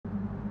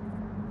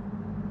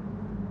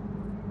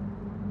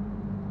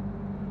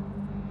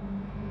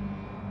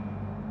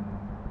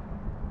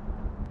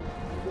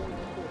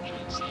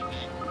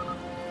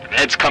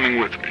Ed's coming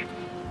with me.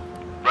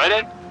 Right,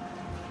 Ed?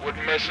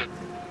 Wouldn't miss it.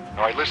 All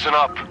right, listen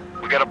up.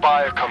 We got a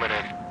buyer coming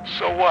in.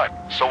 So what?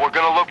 So we're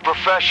gonna look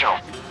professional.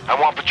 I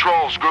want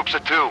patrols, groups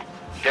of 2.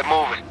 Get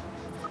moving.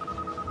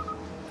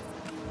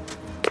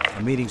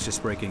 Our meeting's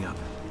just breaking up.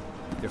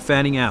 They're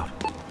fanning out.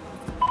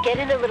 Get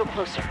in a little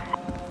closer.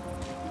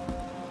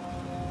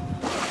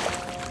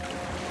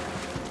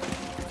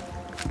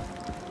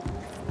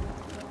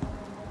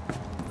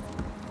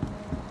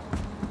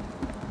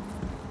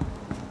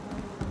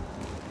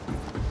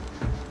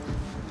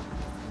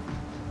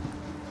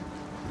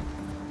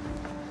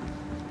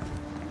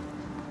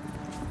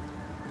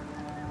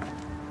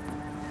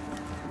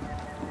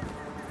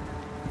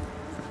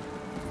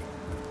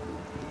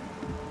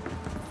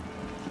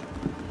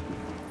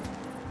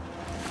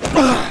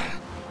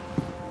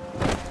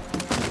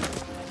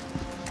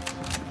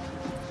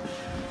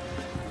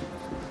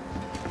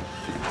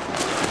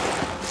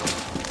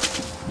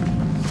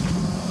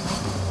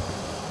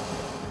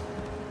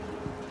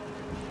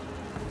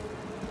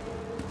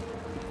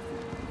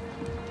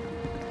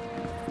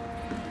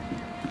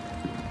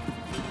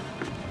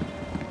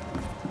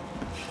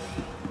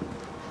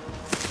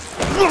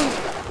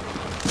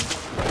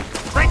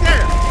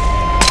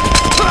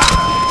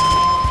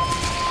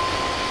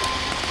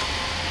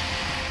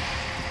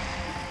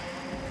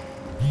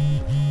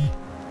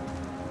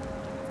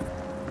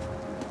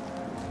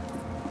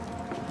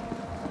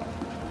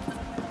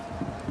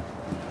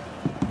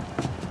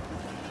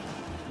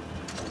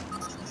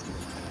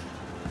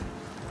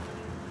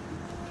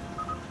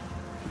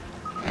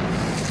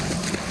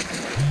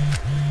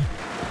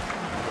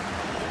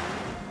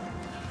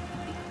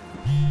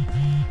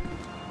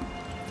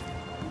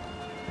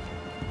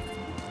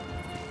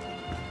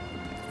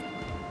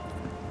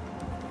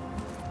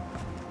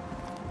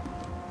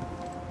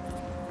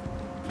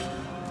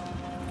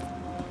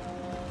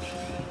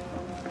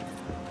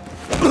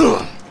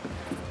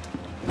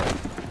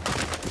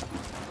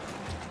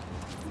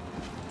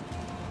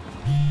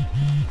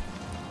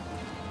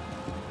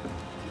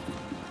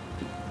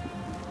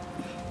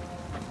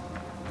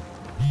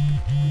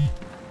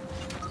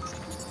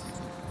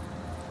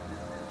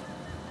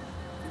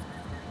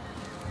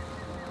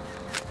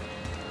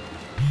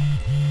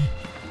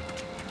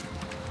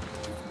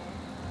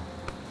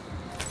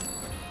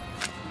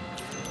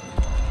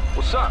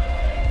 What's up?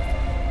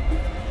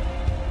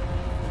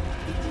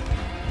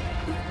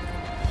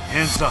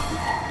 Hands up.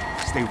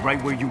 Stay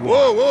right where you are.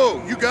 Whoa,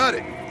 whoa, you got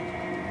it.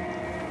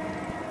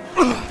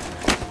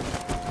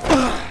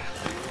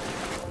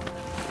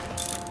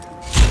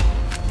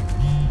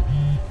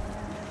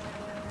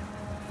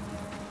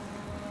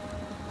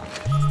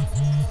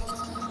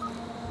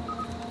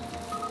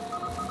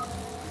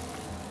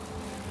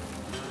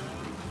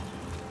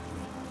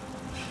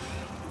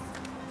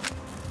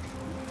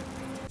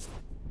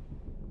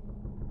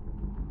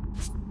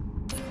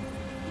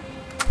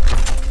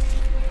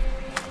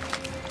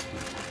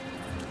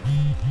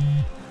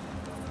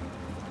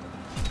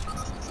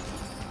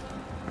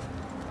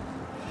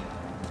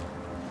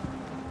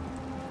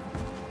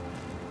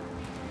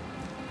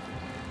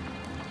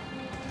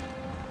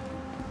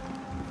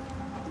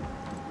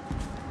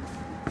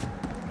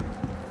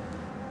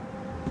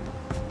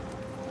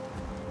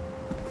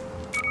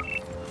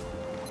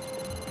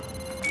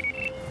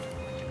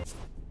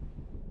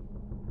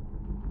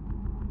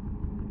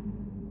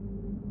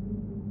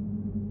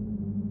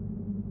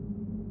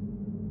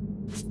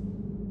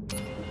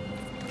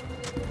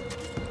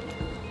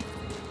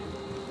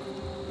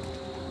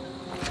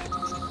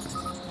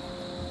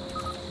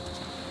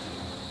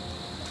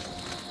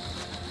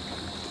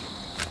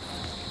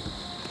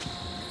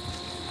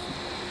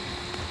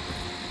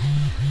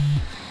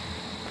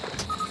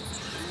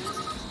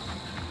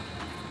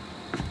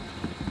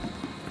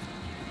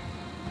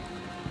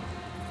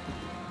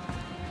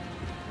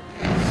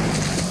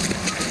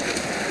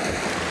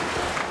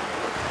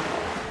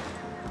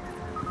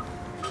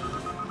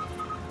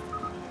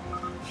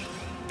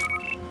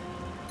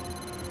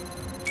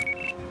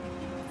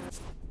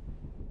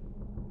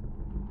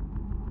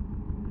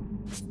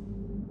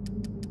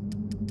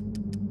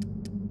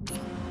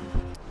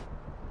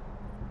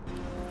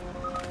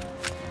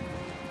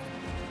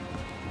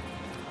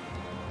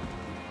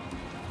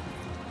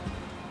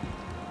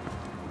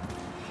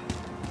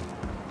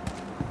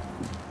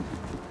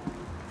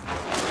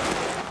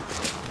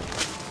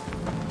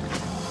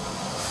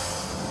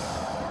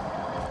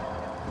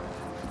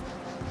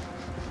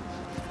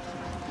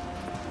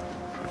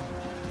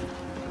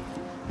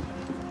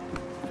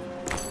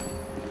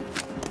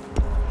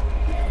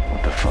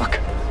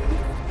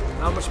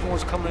 How much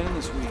more's coming in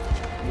this week?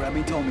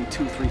 Remy told me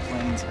 2-3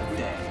 planes a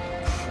day.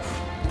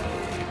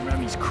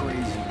 Remy's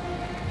crazy.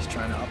 He's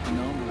trying to up the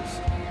numbers.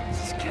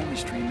 This is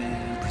chemistry,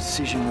 man.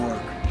 Precision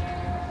work.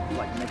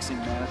 Like mixing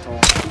mannitol.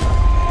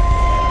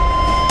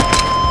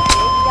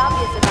 Maybe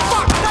obvious about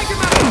Fuck! Take him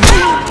out!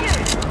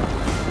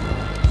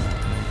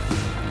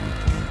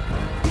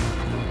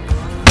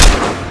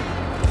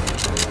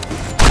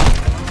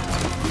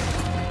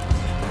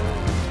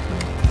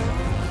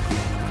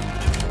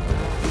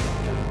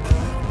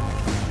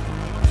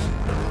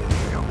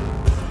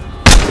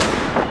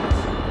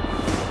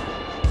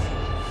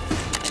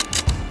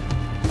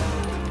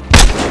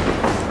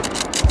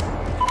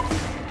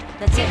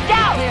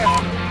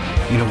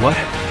 know what?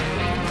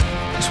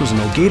 This was an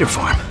old gator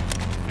farm.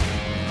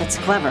 That's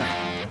clever.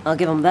 I'll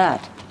give them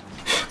that.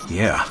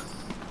 Yeah.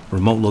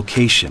 Remote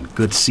location,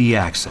 good sea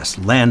access,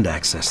 land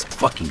access,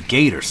 fucking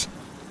gators.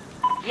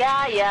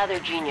 Yeah, they're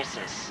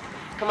geniuses.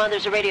 Come on,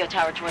 there's a radio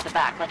tower toward the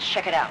back. Let's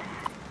check it out.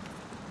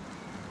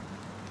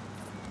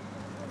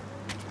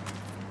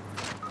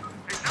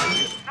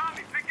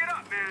 Tommy, pick it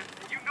up, man.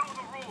 You know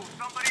the rules.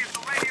 Somebody at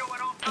the radio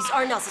at all times. These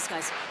are Nelson's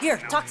guys. Here,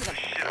 talk to them.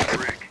 Shit,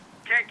 Rick.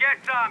 Can't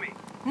get Tommy.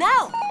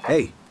 Now!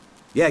 Hey.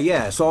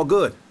 Yeah, it's all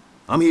good.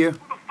 I'm here. Who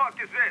the fuck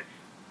is this?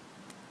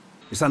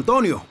 It's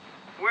Antonio.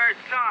 Where's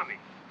Tommy?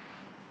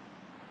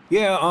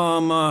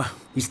 Yeah,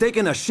 he's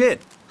taking a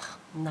shit.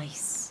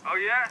 Nice. Oh,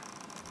 yeah?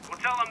 Well,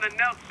 tell him that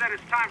Nels said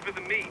it's time for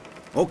the meet.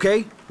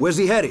 Okay, where's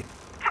he headed?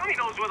 Tommy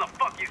knows where the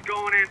fuck he's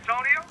going,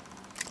 Antonio.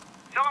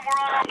 Tell him we're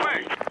on our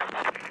way.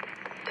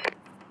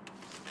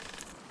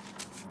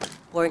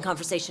 Boring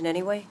conversation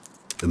anyway?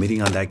 The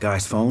meeting on that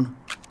guy's phone?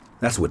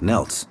 That's with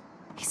Nels.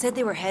 He said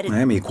they were headed...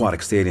 Miami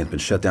Aquatic Stadium's been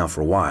shut down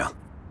for a while.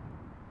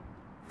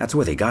 That's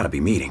where they gotta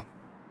be meeting.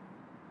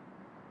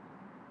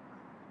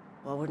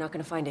 Well, we're not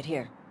gonna find it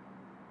here.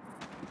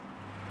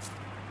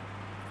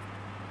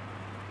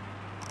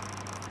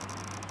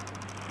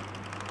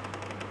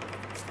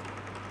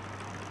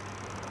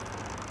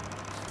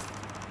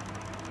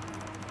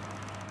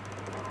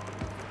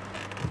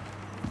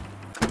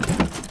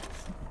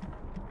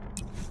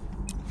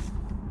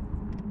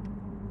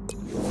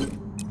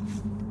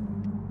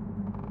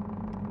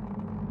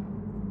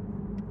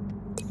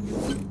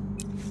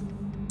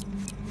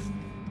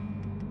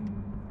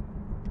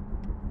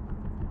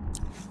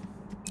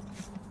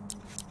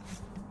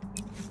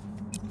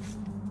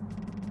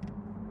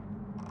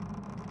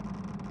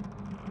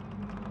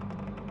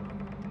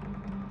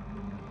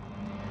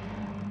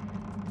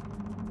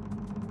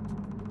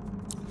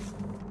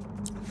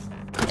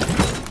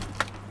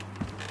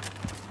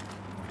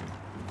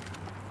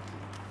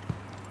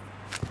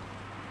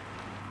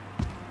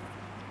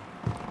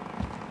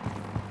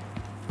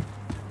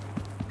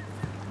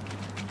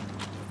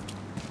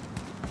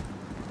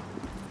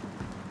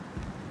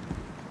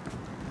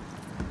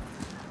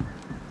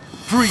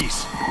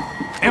 Freeze!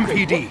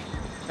 MPD!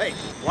 Hey,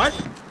 what?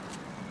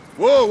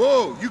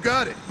 Whoa, you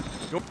got it.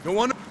 Don't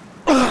want to...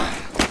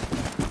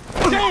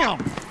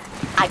 Damn!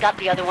 I got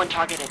the other one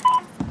targeted.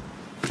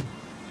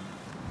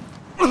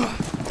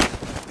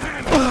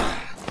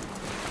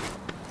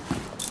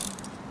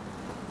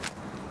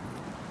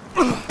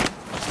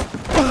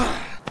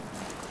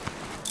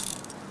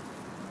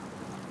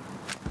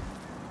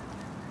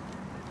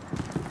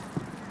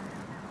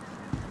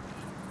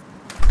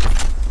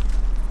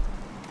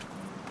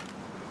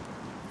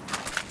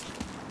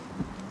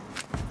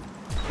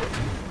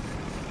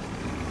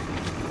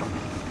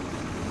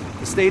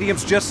 The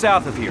stadium's just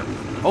south of here.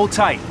 Hold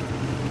tight.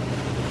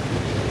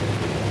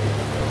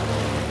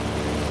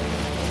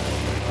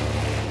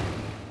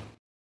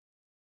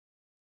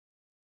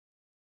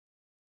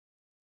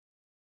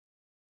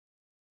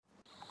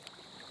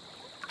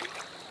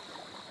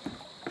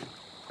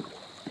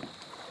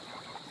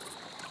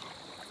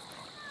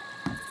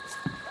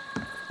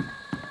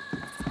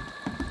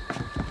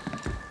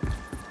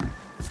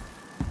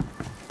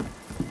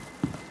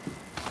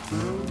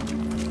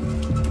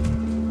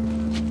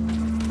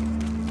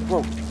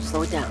 Whoa,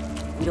 slow it down.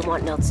 We don't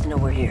want Nels to know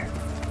we're here.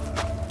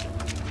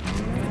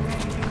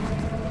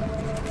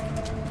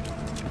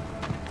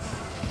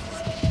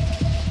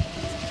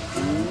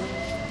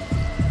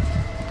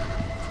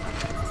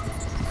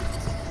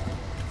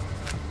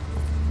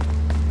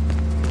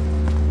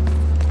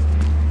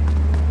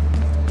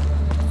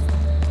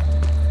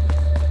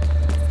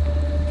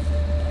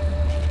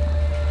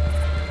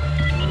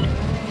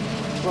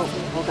 Whoa,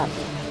 hold up.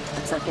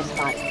 Let's not get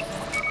spotted.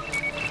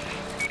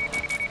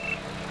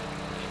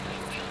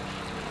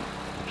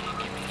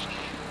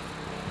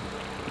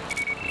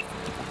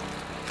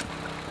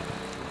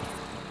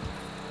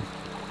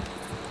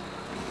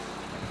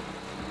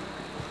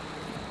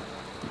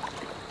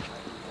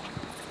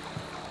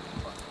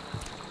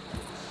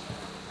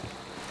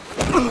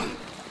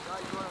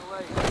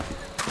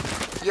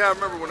 Yeah, I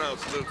remember when I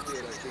was a little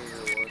kid, I came here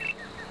once.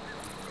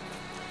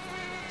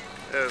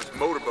 It was a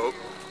motorboat,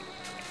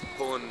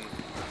 pulling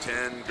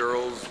 10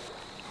 girls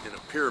in a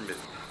pyramid.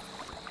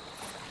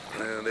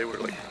 And they were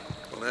like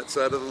on that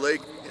side of the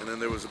lake, and then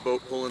there was a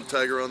boat pulling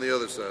Tiger on the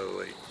other side of the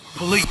lake.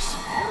 Police!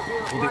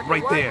 Hold it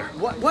right there.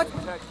 What?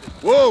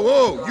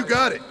 Whoa, you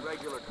got it.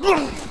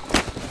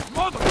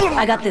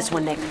 I got this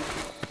one, Nick.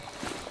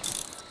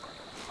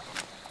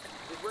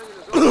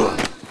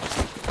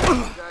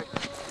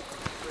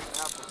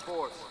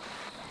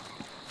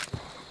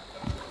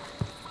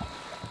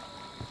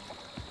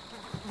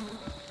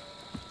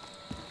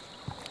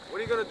 What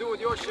are you gonna do with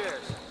your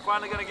shares?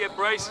 Finally gonna get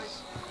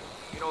braces?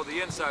 You know,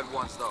 the inside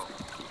ones, though.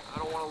 I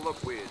don't wanna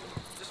look weird.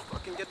 Just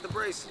fucking get the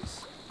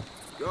braces.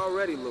 You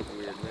already look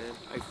weird, man.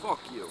 Hey, fuck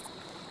you.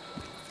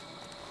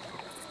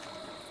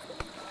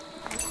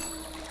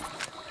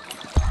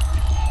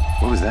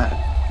 What was that?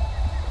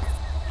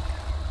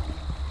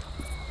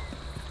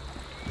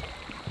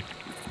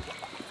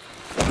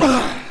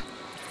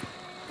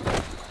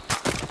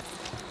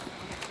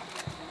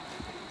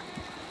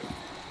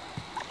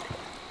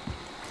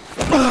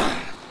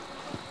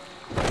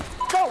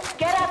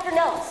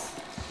 else.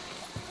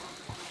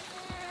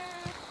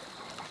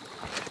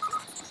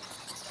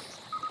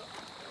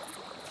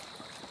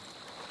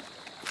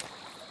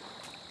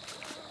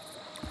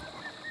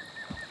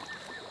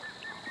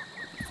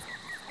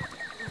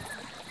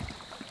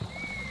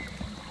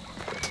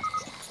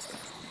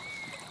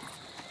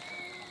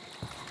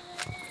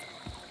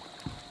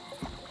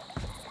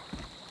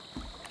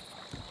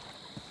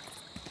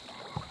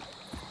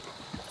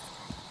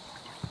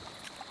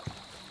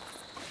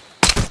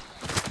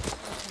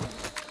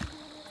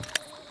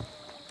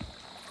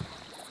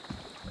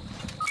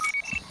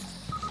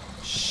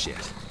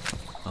 Shit.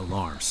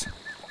 Alarms.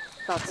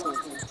 Thought so.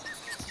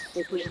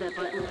 They pushed that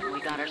button, and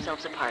we got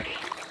ourselves a party.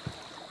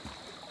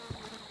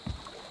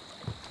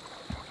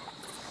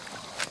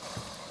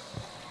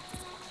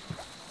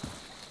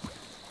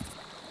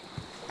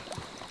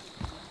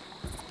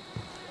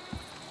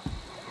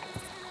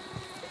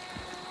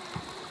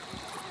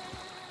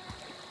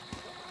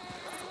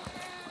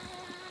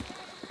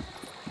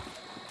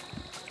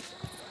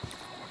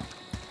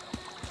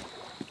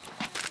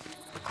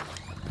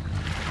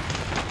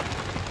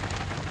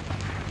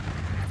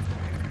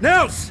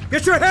 Nels!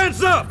 Get your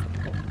hands up!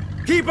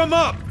 Keep them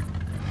up!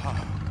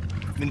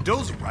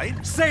 Mendoza, right?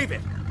 Save it!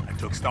 I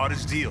took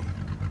Starter's deal.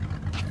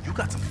 You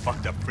got some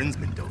fucked up friends,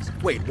 Mendoza.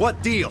 Wait,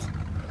 what deal?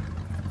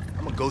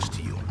 I'm a ghost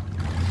to you.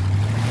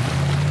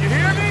 You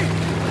hear me?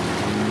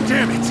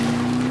 Damn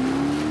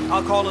it!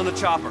 I'll call in the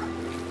chopper.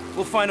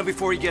 We'll find him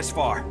before he gets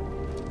far.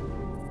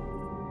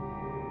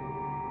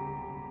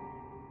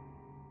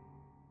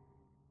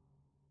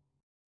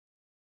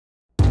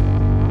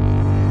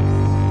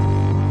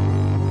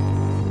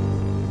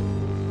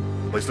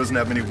 Place doesn't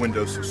have many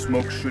windows, so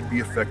smoke should be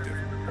effective.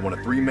 I want a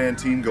 3-man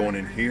team going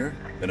in here,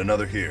 and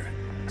another here.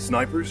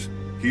 Snipers,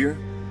 here,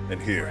 and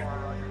here.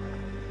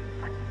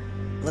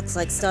 Looks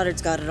like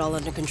Stoddard's got it all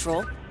under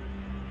control.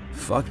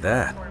 Fuck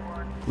that.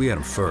 We had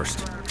him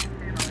first.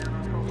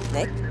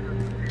 Nick?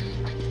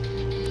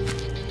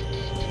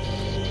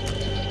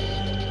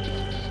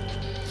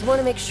 You want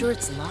to make sure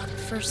it's locked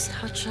first,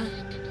 Hotshot?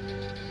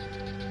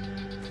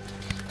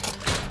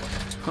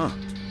 Huh.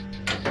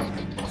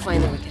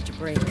 Finally, we catch a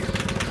break.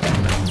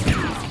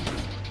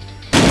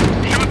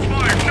 Shots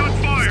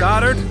fired!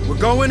 Stoddard, we're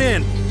going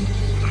in.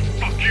 Who the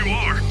fuck you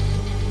are?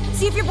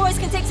 See if your boys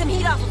can take some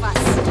heat off of us.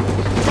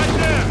 Right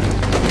there!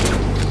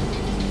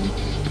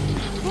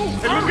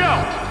 Move! Here we go!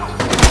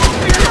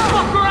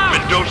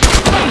 Mendoza,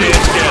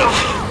 stand down!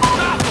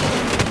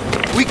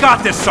 We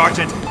got this,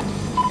 Sergeant!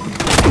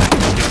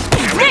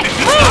 Nick,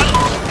 move!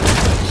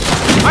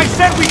 I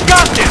said we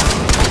got this!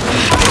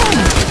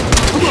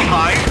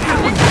 Hi,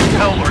 what the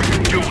hell are you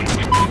doing?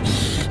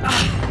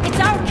 It's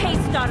our case,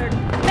 Stoddard.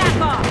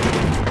 Back off!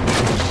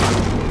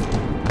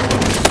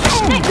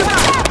 Nick, come on!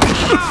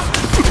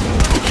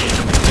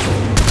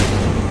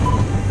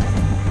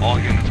 All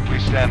units,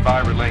 please stand by,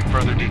 relaying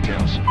further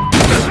details.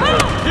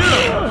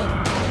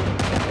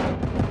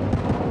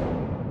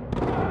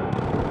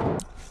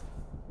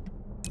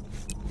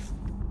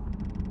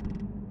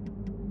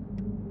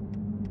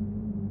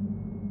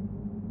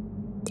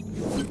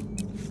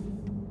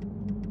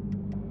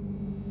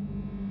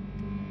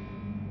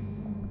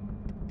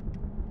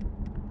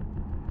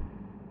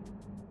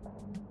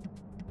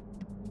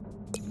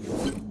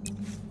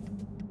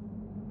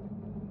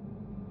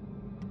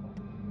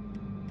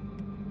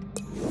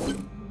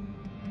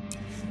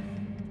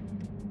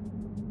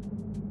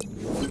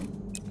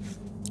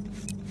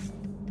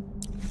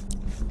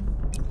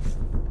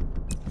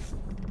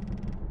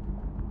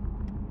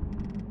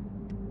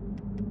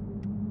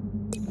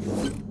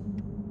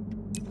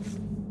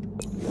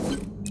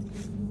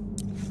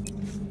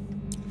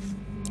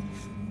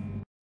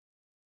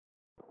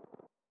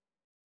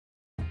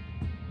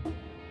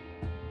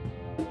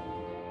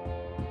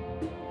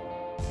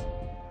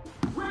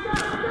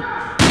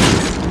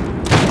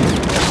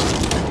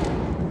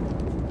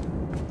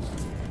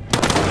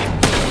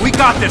 We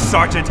got this,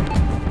 Sergeant! Damn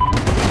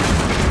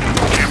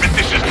it,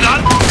 this is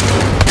not...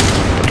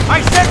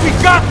 I said we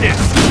got this!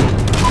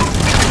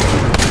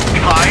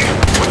 Hi,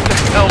 what the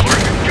hell are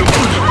you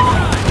doing?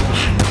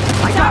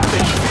 I got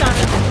this!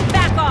 Stoddard,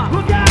 back off!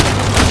 Look out!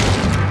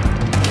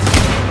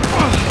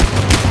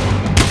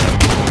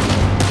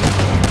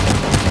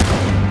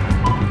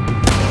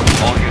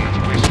 All units,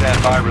 please stand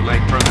by,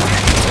 relaying further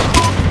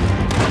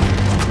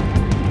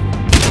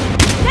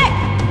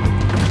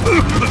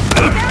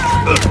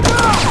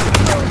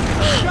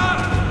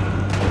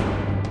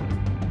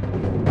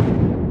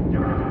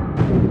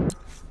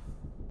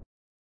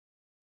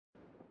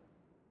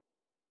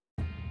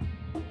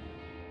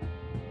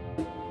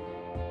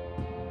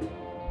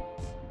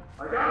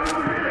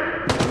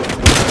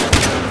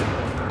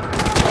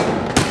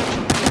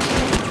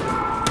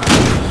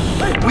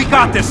We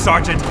got this,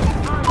 Sergeant!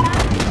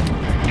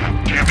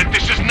 Damn it,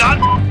 this is not...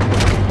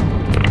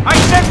 I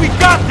said we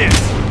got this!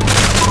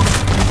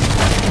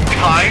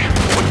 Hi,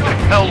 what the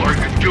hell are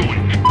you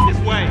doing? This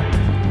way!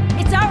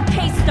 It's our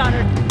case,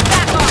 Stoddard.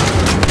 Back off!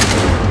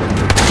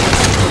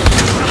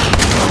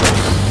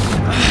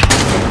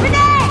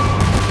 Grenade!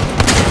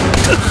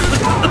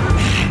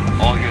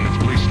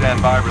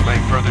 stand by,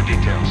 relaying further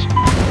details.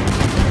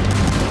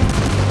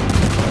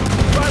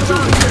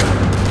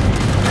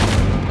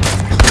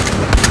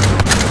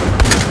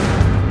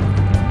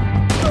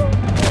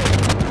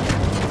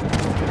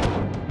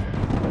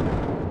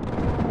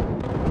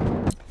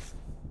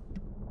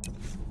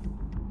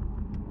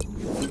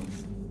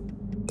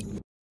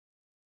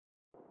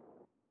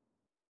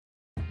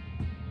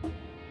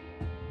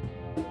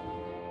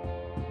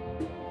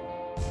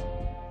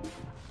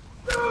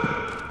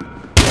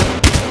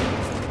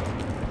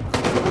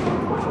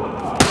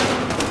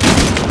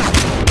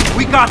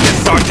 We got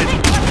this, Sergeant!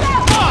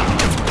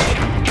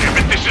 Damn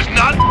it, this is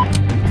not...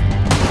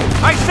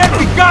 I said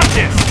we got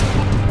this!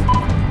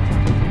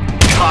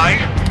 Ty,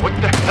 what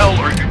the hell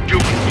are you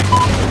doing?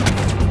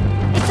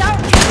 It's our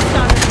turn,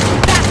 Sonner.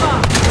 Back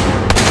off!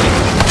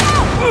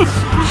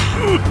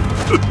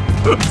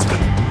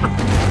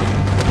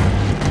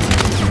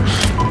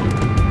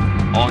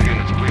 All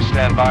units, please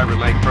stand by,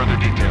 relaying further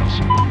details.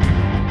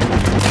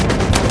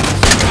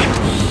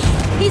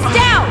 He's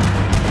down!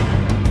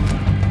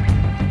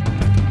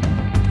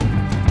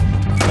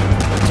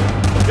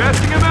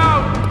 Gassing him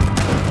out!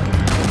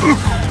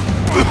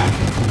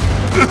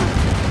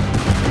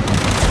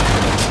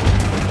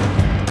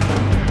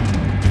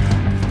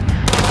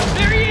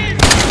 There he is!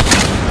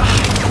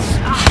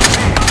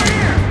 Hey, over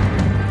here!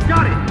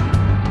 Got it!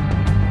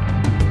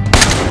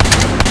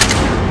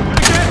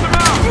 Gonna gas him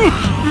out!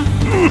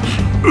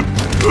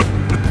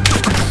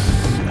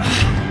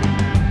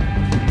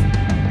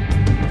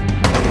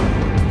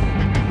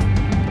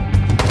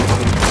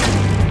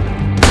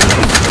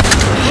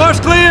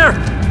 Floor's clear!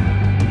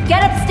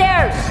 Get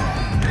upstairs!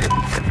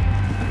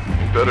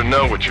 You better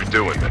know what you're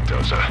doing,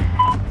 Mendoza.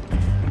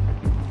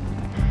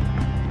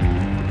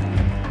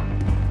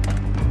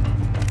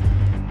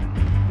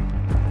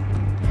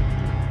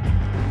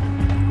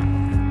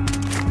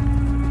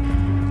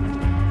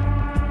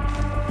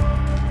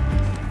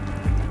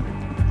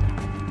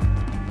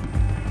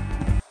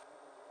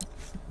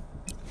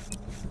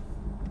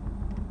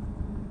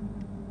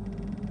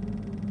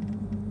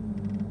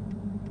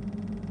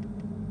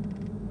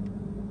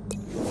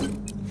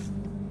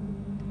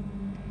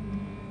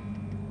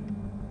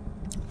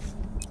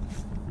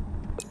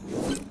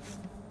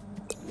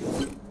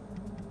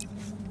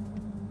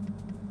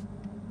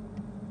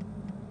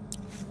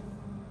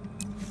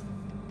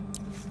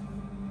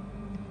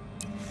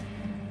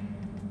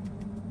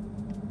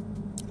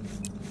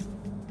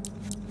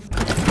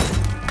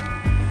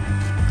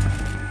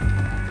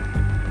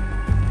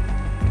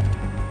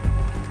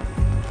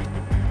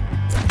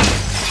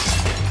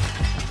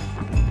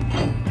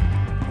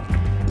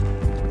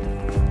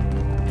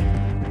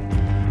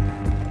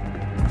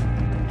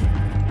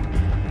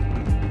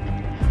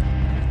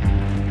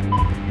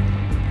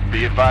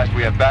 Be advised,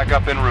 we have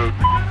backup en route.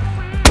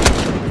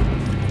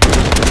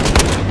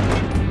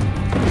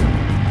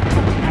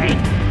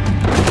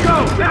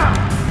 Go,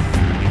 now!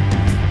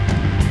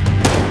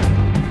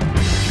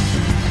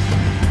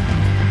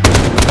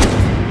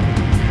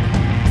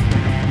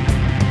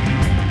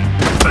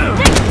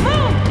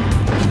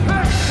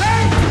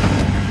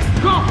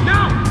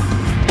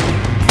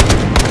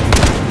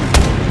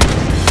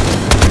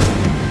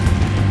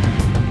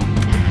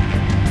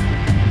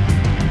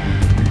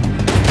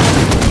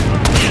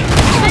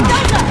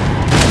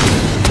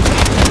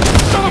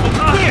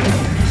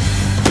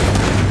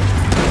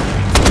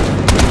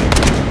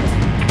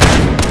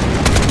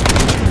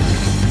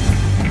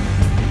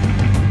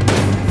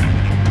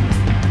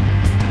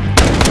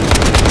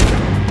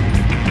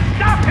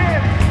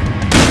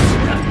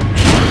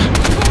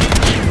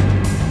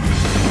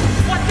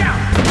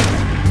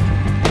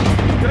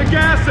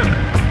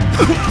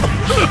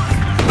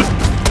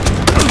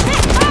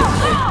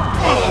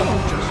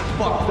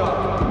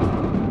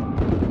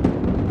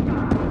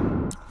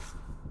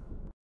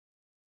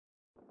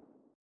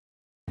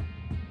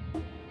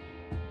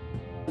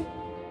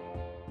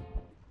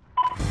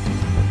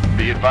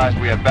 Be advised,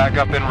 we have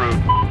backup en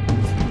route.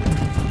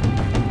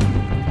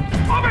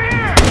 Over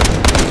here!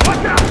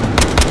 Watch out!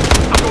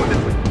 I'm going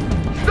this way.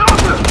 Stop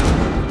him!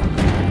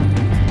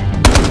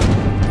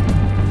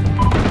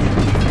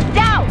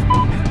 Down!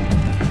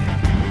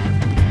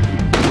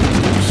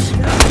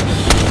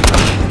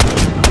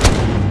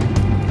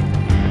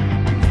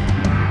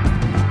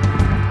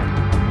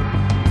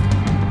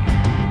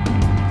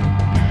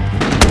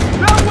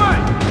 That way!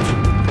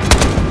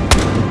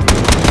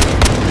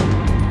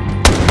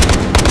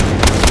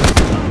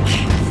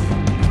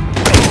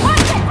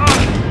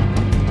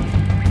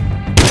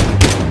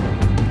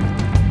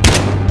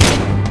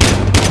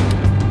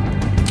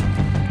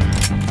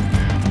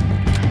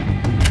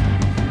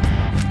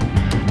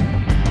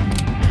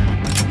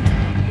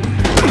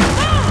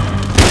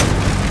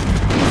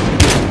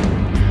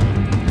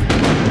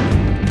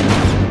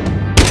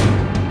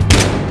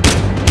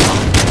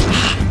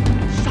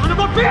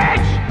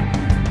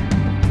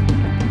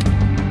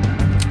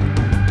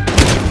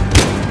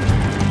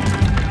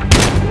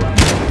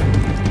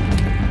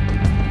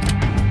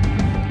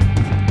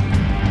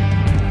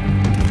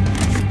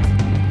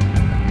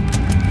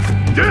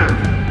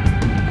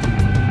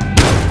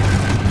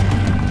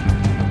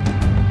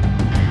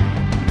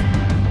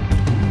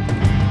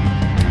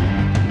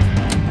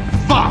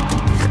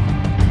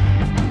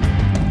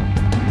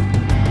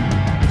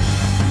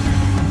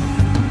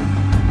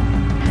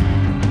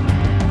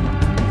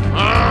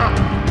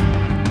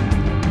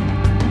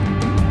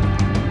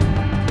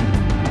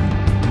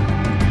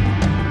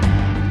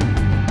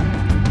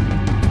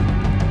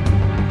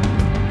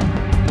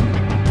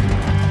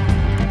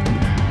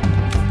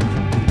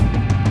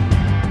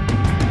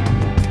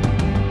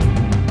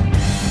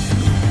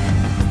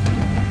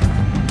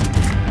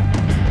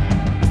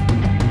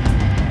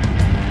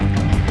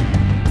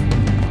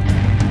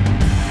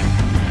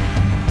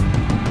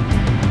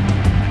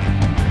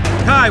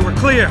 Guy, we're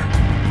clear.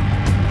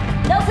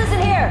 Nels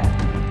isn't here.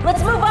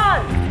 Let's move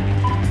on.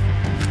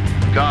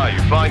 Guy,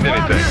 you find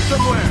anything? Here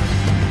somewhere.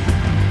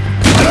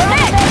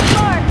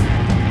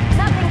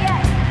 Nothing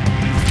yet.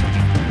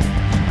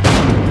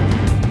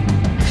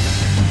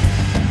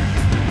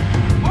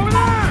 Over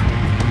there!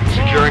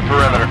 Securing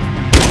perimeter.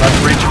 Let's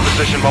reach your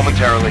position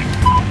momentarily.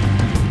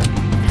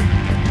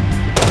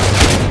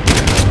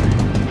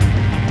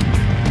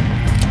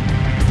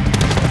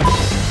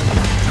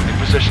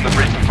 Position to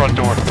breach the front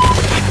door.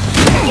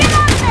 Get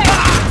out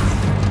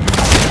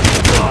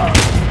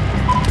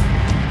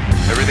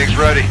there! Everything's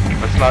ready.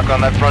 Let's knock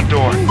on that front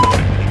door.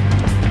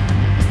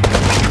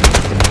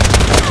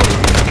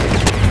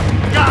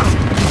 Got him!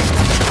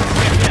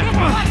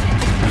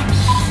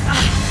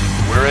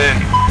 We're in.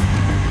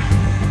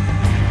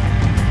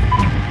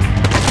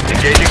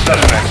 Engaging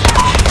suspects.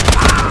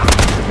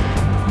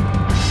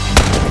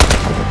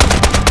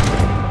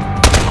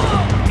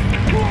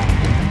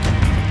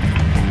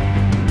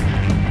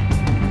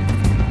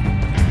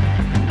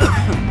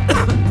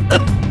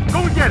 Go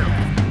and get him!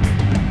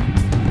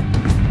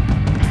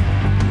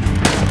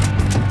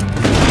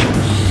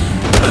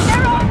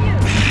 They're on you!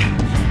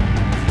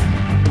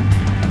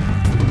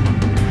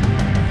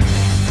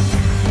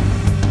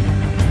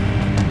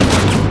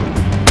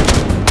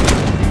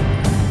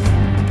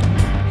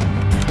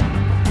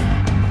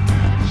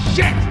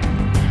 Shit!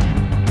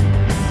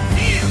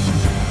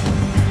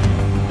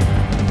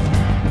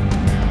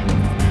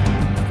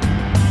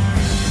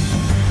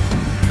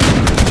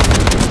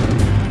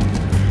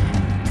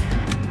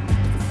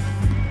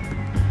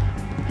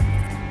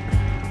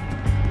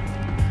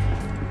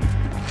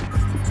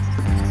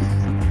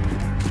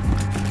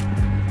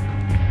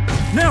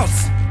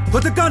 Nels!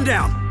 Put the gun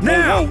down!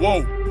 Now!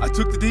 Whoa, whoa, whoa. I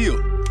took the deal.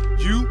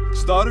 You,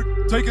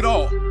 Stoddard, take it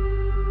all.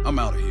 I'm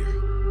out of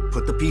here.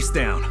 Put the piece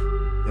down.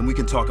 Then we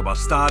can talk about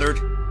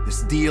Stoddard,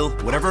 this deal,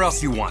 whatever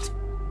else you want.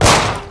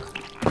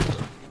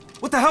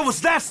 What the hell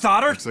was that,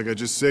 Stoddard? Looks like I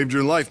just saved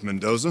your life,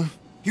 Mendoza.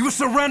 He was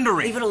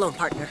surrendering! Leave it alone,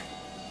 partner.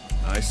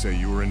 I say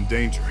you were in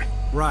danger.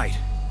 Right.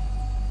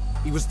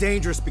 He was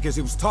dangerous because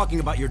he was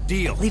talking about your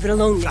deal. Leave it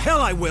alone, The Nick.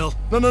 hell I will!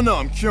 No,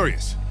 I'm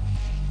curious.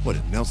 What,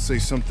 did Nels say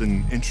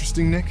something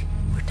interesting, Nick?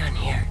 We're done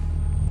here.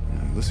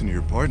 Listen to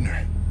your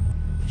partner.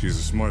 She's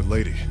a smart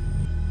lady.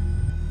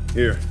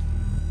 Here,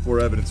 before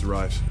evidence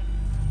arrives.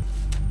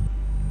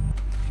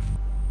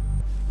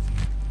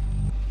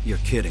 You're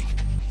kidding.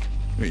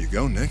 There you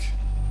go, Nick.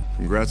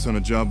 Congrats on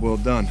a job well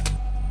done.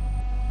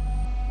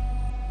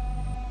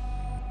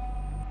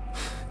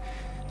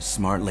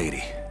 Smart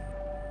lady.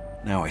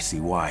 Now I see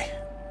why.